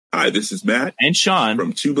Hi, this is Matt and Sean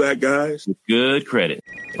from Two Black Guys with Good Credit.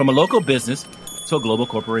 From a local business to a global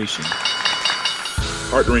corporation.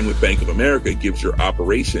 Partnering with Bank of America gives your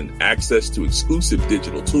operation access to exclusive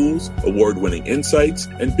digital tools, award-winning insights,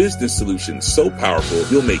 and business solutions so powerful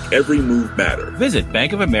you'll make every move matter. Visit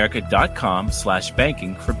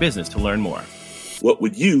bankofamerica.com/banking for business to learn more. What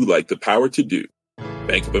would you like the power to do?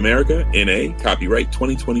 Bank of America, N.A., copyright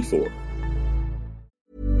 2024.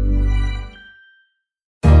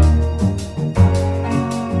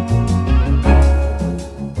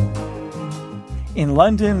 In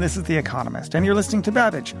London, this is The Economist, and you're listening to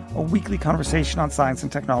Babbage, a weekly conversation on science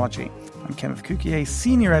and technology. I'm Kenneth Cukier,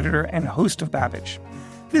 senior editor and host of Babbage.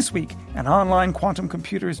 This week, an online quantum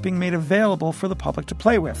computer is being made available for the public to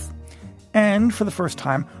play with. And for the first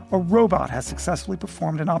time, a robot has successfully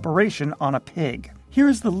performed an operation on a pig. Here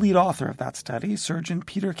is the lead author of that study, Surgeon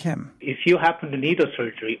Peter Kim. If you happen to need a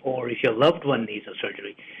surgery, or if your loved one needs a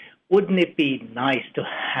surgery, wouldn't it be nice to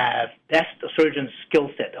have that surgeon's skill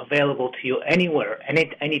set available to you anywhere,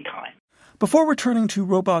 any time? Before returning to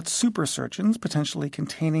robot super surgeons, potentially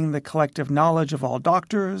containing the collective knowledge of all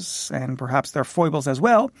doctors, and perhaps their foibles as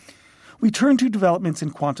well, we turn to developments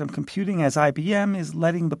in quantum computing as IBM is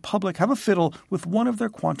letting the public have a fiddle with one of their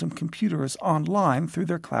quantum computers online through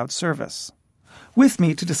their cloud service. With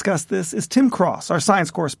me to discuss this is Tim Cross, our science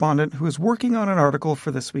correspondent, who is working on an article for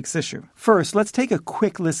this week's issue. First, let's take a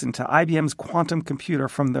quick listen to IBM's quantum computer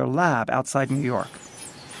from their lab outside New York.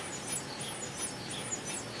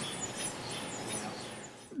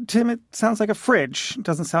 Tim, it sounds like a fridge. It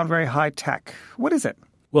doesn't sound very high-tech. What is it?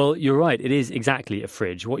 Well, you're right. It is exactly a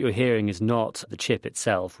fridge. What you're hearing is not the chip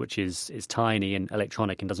itself, which is tiny and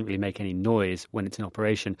electronic and doesn't really make any noise when it's in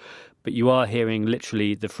operation. But you are hearing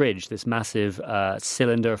literally the fridge, this massive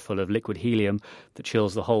cylinder full of liquid helium that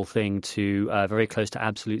chills the whole thing to very close to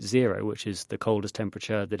absolute zero, which is the coldest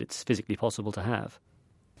temperature that it's physically possible to have.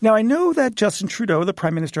 Now, I know that Justin Trudeau, the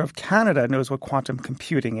Prime Minister of Canada, knows what quantum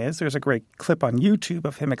computing is. There's a great clip on YouTube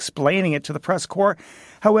of him explaining it to the press corps.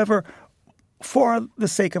 However, for the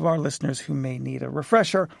sake of our listeners who may need a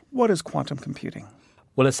refresher, what is quantum computing?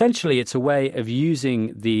 Well, essentially, it's a way of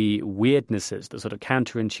using the weirdnesses, the sort of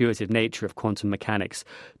counterintuitive nature of quantum mechanics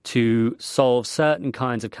to solve certain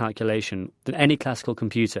kinds of calculation that any classical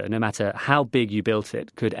computer, no matter how big you built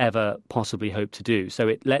it, could ever possibly hope to do. So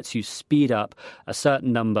it lets you speed up a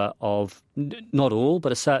certain number of, not all,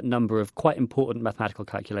 but a certain number of quite important mathematical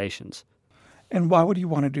calculations. And why would you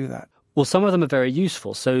want to do that? Well, some of them are very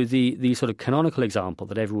useful. So the sort of canonical example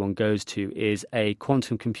that everyone goes to is a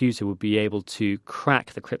quantum computer would be able to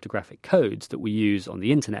crack the cryptographic codes that we use on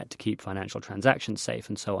the internet to keep financial transactions safe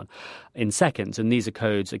and so on in seconds. And these are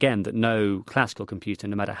codes, again, that no classical computer,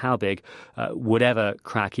 no matter how big, would ever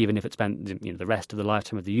crack, even if it spent the rest of the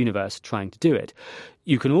lifetime of the universe trying to do it.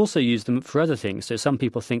 You can also use them for other things. So some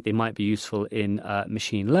people think they might be useful in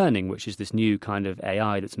machine learning, which is this new kind of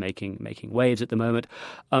AI that's making waves at the moment.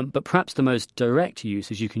 But perhaps the most direct use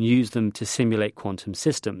is you can use them to simulate quantum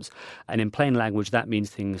systems. And in plain language, that means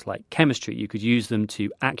things like chemistry. You could use them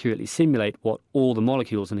to accurately simulate what all the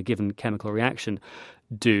molecules in a given chemical reaction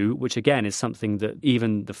do, which again is something that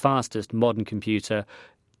even the fastest modern computer,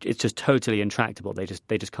 it's just totally intractable. They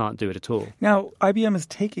just can't do it at all. Now, IBM is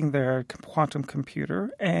taking their quantum computer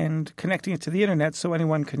and connecting it to the internet so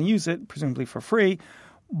anyone can use it, presumably for free.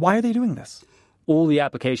 Why are they doing this? All the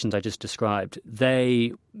applications I just described,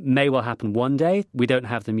 they may well happen one day. We don't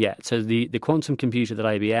have them yet. So the quantum computer that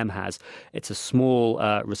IBM has, it's a small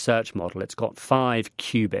research model. It's got 5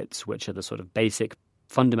 qubits, which are the sort of basic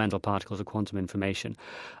fundamental particles of quantum information.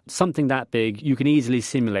 Something that big, you can easily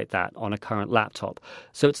simulate that on a current laptop.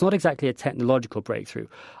 So it's not exactly a technological breakthrough.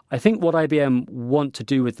 I think what IBM want to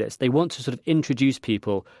do with this, they want to sort of introduce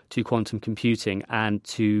people to quantum computing and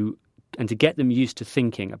to get them used to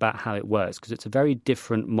thinking about how it works, because it's a very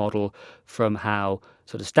different model from how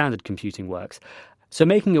sort of standard computing works. So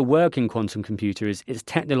making a working quantum computer is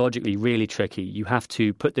technologically really tricky. You have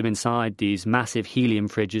to put them inside these massive helium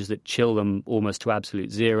fridges that chill them almost to absolute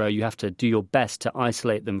zero. You have to do your best to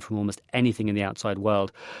isolate them from almost anything in the outside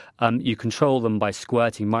world. You control them by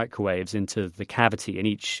squirting microwaves into the cavity, and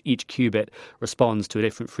each qubit responds to a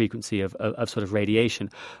different frequency of sort of radiation.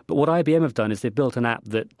 But what IBM have done is they've built an app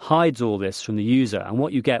that hides all this from the user, and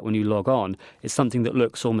what you get when you log on is something that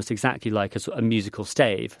looks almost exactly like a musical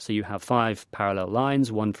stave. So you have 5 parallel lines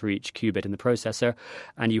lines, one for each qubit in the processor,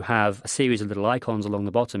 and you have a series of little icons along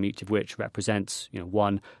the bottom, each of which represents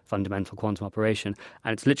one fundamental quantum operation.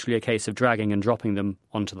 And it's literally a case of dragging and dropping them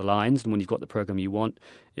onto the lines. And when you've got the program you want,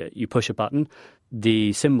 you push a button.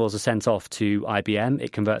 The symbols are sent off to IBM.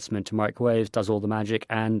 It converts them into microwaves, does all the magic,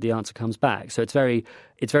 and the answer comes back. So it's very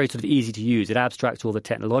sort of easy to use. It abstracts all the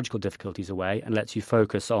technological difficulties away and lets you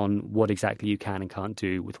focus on what exactly you can and can't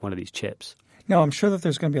do with one of these chips. Now, I'm sure that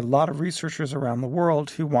there's going to be a lot of researchers around the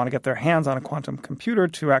world who want to get their hands on a quantum computer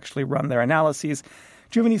to actually run their analyses.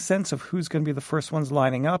 Do you have any sense of who's going to be the first ones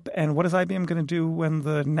lining up? And what is IBM going to do when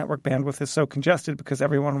the network bandwidth is so congested because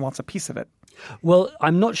everyone wants a piece of it? Well,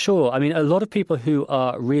 I'm not sure. I mean, a lot of people who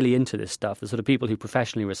are really into this stuff, the sort of people who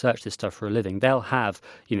professionally research this stuff for a living, they'll have,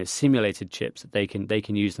 simulated chips that they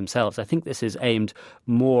can use themselves. I think this is aimed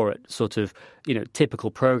more at sort of,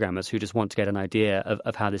 typical programmers who just want to get an idea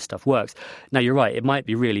of how this stuff works. Now, you're right, it might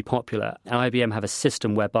be really popular. And IBM have a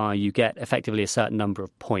system whereby you get effectively a certain number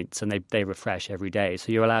of points and they refresh every day.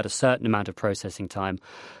 So you're allowed a certain amount of processing time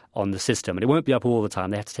on the system, and it won't be up all the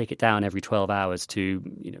time. They have to take it down every 12 hours to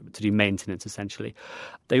do maintenance, essentially.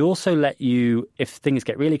 They also let you, if things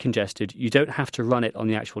get really congested, you don't have to run it on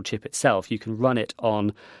the actual chip itself. You can run it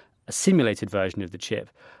on a simulated version of the chip.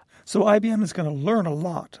 So IBM is going to learn a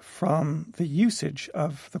lot from the usage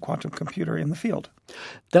of the quantum computer in the field.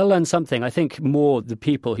 They'll learn something. I think more the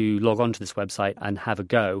people who log onto this website and have a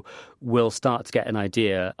go will start to get an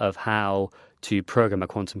idea of how to program a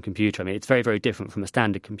quantum computer. I mean, it's very, very different from a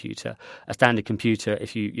standard computer. A standard computer,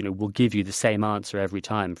 if will give you the same answer every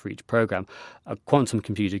time for each program. A quantum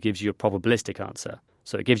computer gives you a probabilistic answer.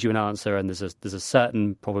 So it gives you an answer and there's a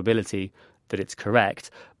certain probability that it's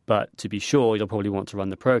correct. But to be sure, you'll probably want to run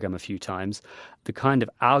the program a few times. The kind of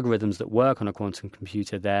algorithms that work on a quantum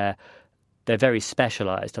computer, they're very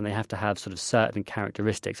specialized and they have to have sort of certain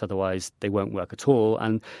characteristics, otherwise they won't work at all.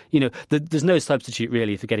 And, there's no substitute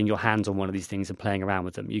really for getting your hands on one of these things and playing around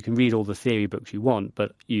with them. You can read all the theory books you want,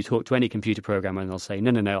 but you talk to any computer programmer and they'll say,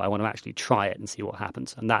 no, I want to actually try it and see what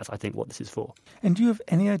happens. And that's, I think, what this is for. And do you have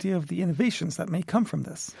any idea of the innovations that may come from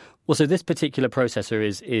this? Well, so this particular processor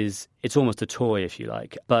it's almost a toy, if you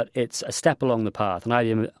like, but it's a step along the path. And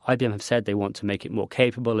IBM have said they want to make it more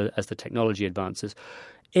capable as the technology advances.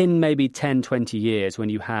 In maybe 10, 20 years, when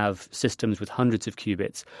you have systems with hundreds of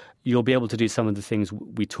qubits, you'll be able to do some of the things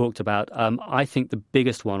we talked about. I think the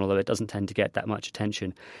biggest one, although it doesn't tend to get that much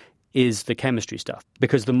attention, is the chemistry stuff.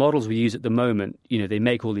 Because the models we use at the moment, they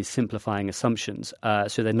make all these simplifying assumptions,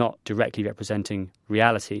 so they're not directly representing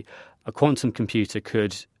reality. A quantum computer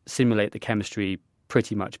could simulate the chemistry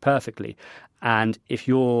pretty much perfectly. And if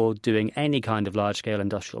you're doing any kind of large-scale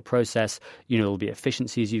industrial process, there'll be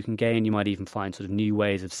efficiencies you can gain. You might even find sort of new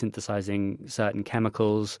ways of synthesizing certain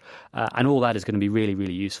chemicals. And all that is going to be really,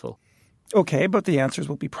 really useful. Okay, but the answers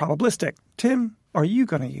will be probabilistic. Tim, are you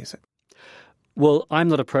going to use it? Well, I'm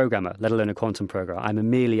not a programmer, let alone a quantum programmer. I'm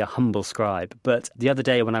merely a humble scribe. But the other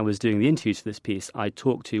day when I was doing the interviews for this piece, I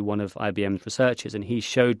talked to one of IBM's researchers and he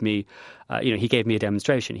showed me, he gave me a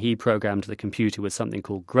demonstration. He programmed the computer with something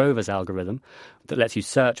called Grover's algorithm that lets you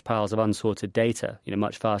search piles of unsorted data,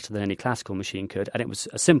 much faster than any classical machine could. And it was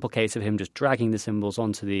a simple case of him just dragging the symbols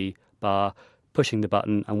onto the bar, pushing the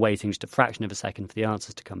button and waiting just a fraction of a second for the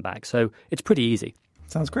answers to come back. So it's pretty easy.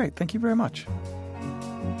 Sounds great. Thank you very much.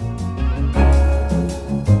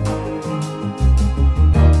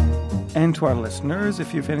 And to our listeners,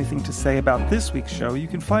 if you have anything to say about this week's show, you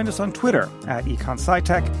can find us on Twitter at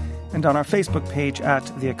EconSciTech and on our Facebook page at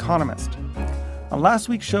The Economist. On last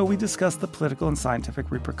week's show, we discussed the political and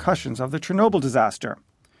scientific repercussions of the Chernobyl disaster.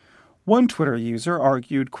 One Twitter user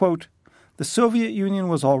argued, quote, "The Soviet Union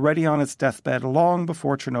was already on its deathbed long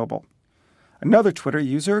before Chernobyl." Another Twitter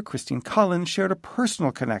user, Christine Collins, shared a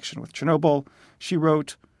personal connection with Chernobyl. She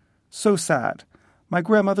wrote, "So sad. My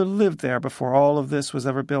grandmother lived there before all of this was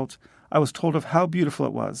ever built. I was told of how beautiful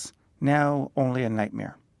it was. Now only a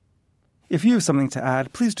nightmare." If you have something to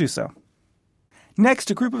add, please do so.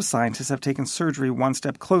 Next, a group of scientists have taken surgery one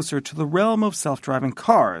step closer to the realm of self-driving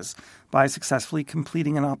cars by successfully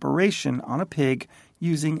completing an operation on a pig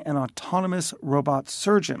using an autonomous robot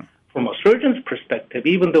surgeon. From a surgeon's perspective,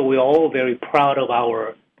 even though we're all very proud of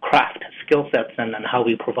our craft, skill sets, and how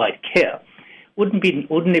we provide care, wouldn't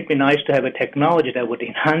it be nice to have a technology that would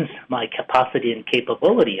enhance my capacity and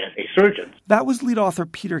capability as a surgeon? That was lead author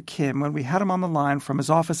Peter Kim when we had him on the line from his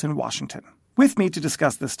office in Washington. With me to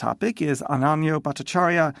discuss this topic is Ananyo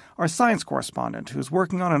Bhattacharya, our science correspondent, who's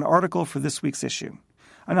working on an article for this week's issue.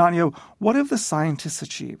 Ananyo, what have the scientists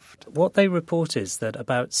achieved? What they report is that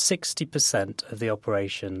about 60% of the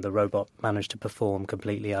operation the robot managed to perform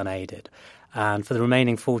completely unaided. And for the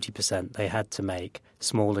remaining 40%, they had to make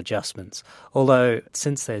small adjustments. Although,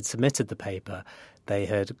 since they had submitted the paper, they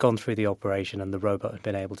had gone through the operation and the robot had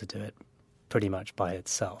been able to do it pretty much by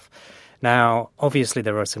itself. Now, obviously,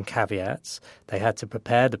 there are some caveats. They had to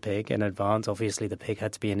prepare the pig in advance. Obviously, the pig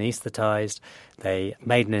had to be anesthetized. They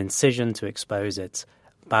made an incision to expose its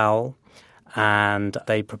bowel, and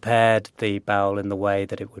they prepared the bowel in the way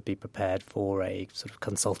that it would be prepared for a sort of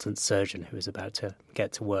consultant surgeon who is about to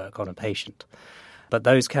get to work on a patient. But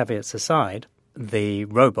those caveats aside, the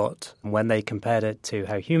robot, when they compared it to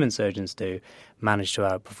how human surgeons do, managed to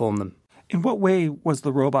outperform them. In what way was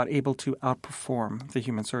the robot able to outperform the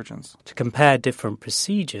human surgeons? To compare different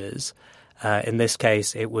procedures, in this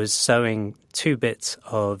case, it was sewing 2 bits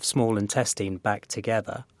of small intestine back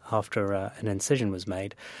together after an incision was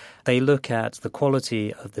made. They look at the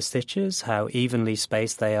quality of the stitches, how evenly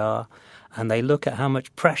spaced they are, and they look at how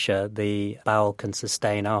much pressure the bowel can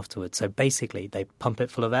sustain afterwards. So basically, they pump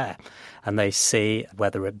it full of air, and they see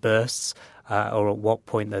whether it bursts or at what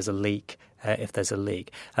point there's a leak, if there's a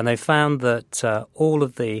leak. And they found that all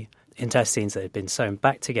of the intestines that had been sewn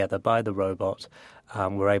back together by the robot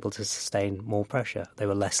were able to sustain more pressure. They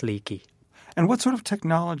were less leaky. And what sort of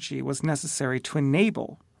technology was necessary to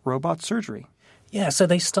enable robot surgery? Yeah, so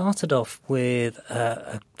they started off with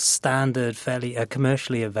a standard, fairly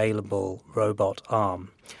commercially available robot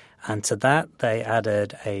arm. And to that, they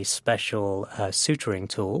added a special suturing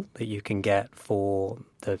tool that you can get for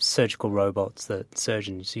the surgical robots that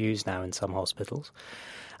surgeons use now in some hospitals.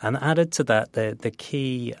 And added to that, the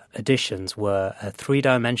key additions were a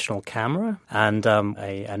 3-dimensional camera and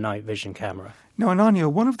a night vision camera. Now,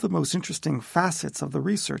 Ananyo, one of the most interesting facets of the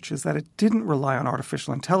research is that it didn't rely on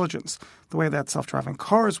artificial intelligence. The way that self-driving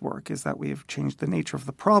cars work is that we have changed the nature of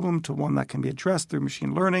the problem to one that can be addressed through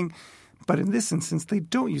machine learning. But in this instance, they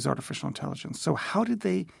don't use artificial intelligence. So how did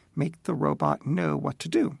they make the robot know what to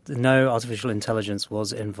do? No artificial intelligence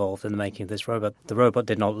was involved in the making of this robot. The robot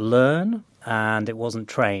did not learn, and it wasn't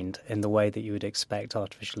trained in the way that you would expect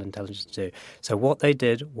artificial intelligence to do. So what they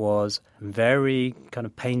did was very kind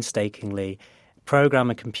of painstakingly program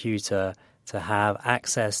a computer to have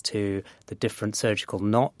access to the different surgical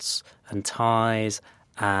knots and ties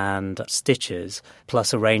and stitches,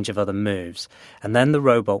 plus a range of other moves. And then the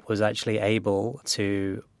robot was actually able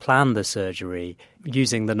to plan the surgery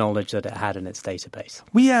using the knowledge that it had in its database.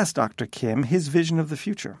 We asked Dr. Kim his vision of the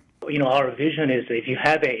future. Our vision is if you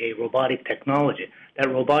have a robotic technology, that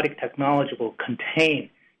robotic technology will contain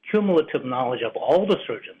cumulative knowledge of all the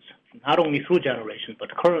surgeons, not only through generation,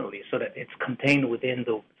 but currently, so that it's contained within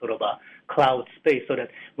the sort of a cloud space, so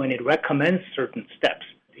that when it recommends certain steps,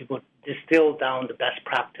 it would distill down the best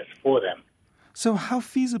practice for them. So how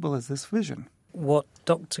feasible is this vision? What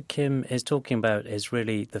Dr. Kim is talking about is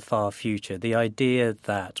really the far future, the idea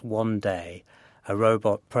that one day a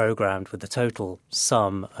robot programmed with the total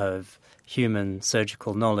sum of human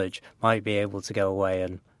surgical knowledge might be able to go away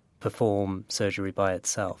and perform surgery by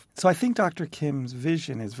itself. So I think Dr. Kim's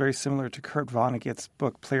vision is very similar to Kurt Vonnegut's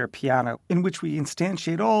book Player Piano, in which we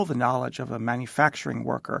instantiate all the knowledge of a manufacturing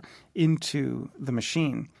worker into the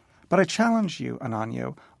machine. But I challenge you,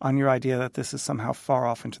 Ananyo, on your idea that this is somehow far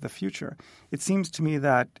off into the future. It seems to me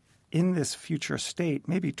that in this future state,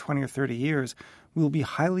 maybe 20 or 30 years, we'll be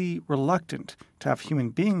highly reluctant to have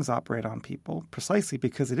human beings operate on people, precisely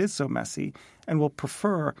because it is so messy, and will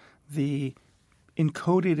prefer the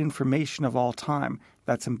encoded information of all time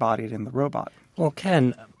that's embodied in the robot. Well,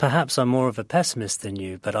 Ken, perhaps I'm more of a pessimist than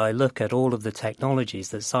you, but I look at all of the technologies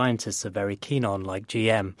that scientists are very keen on, like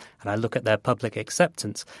GM, and I look at their public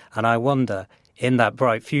acceptance, and I wonder, in that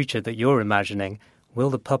bright future that you're imagining, will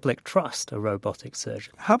the public trust a robotic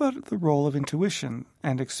surgeon? How about the role of intuition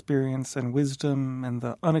and experience and wisdom and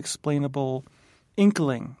the unexplainable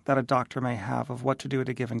inkling that a doctor may have of what to do at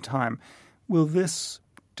a given time? Will this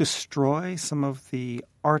destroy some of the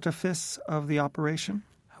artifice of the operation?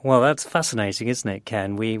 Well, that's fascinating, isn't it,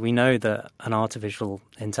 Ken? We know that an artificial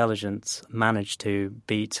intelligence managed to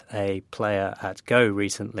beat a player at Go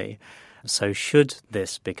recently. So should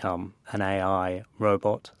this become an AI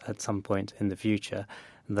robot at some point in the future,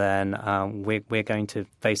 then we're going to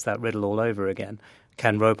face that riddle all over again.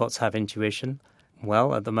 Can robots have intuition?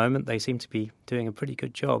 Well, at the moment, they seem to be doing a pretty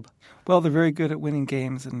good job. Well, they're very good at winning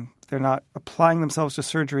games, and they're not applying themselves to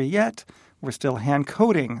surgery yet. We're still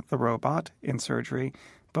hand-coding the robot in surgery,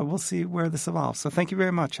 but we'll see where this evolves. So thank you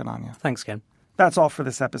very much, Ananya. Thanks, Ken. That's all for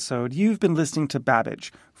this episode. You've been listening to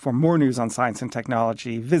Babbage. For more news on science and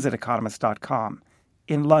technology, visit economist.com.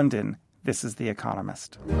 In London, This is The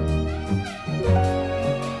Economist.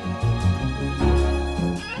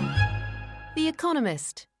 The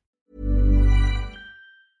Economist.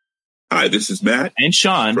 Hi, this is Matt And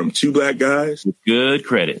Sean from Two Black Guys with Good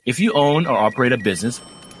Credit. If you own or operate a business,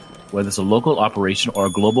 whether it's a local operation or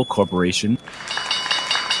a global corporation,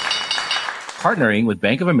 partnering with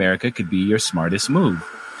Bank of America could be your smartest move.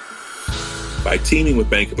 By teaming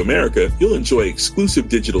with Bank of America, you'll enjoy exclusive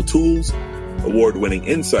digital tools, award-winning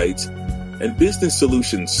insights, and business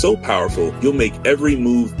solutions so powerful you'll make every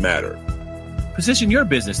move matter. Position your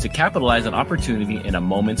business to capitalize on opportunity in a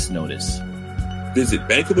moment's notice. Visit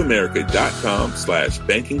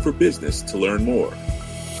bankofamerica.com/banking for business to learn more.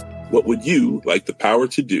 What would you like the power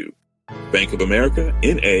to do? Bank of America,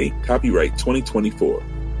 N.A., copyright 2024.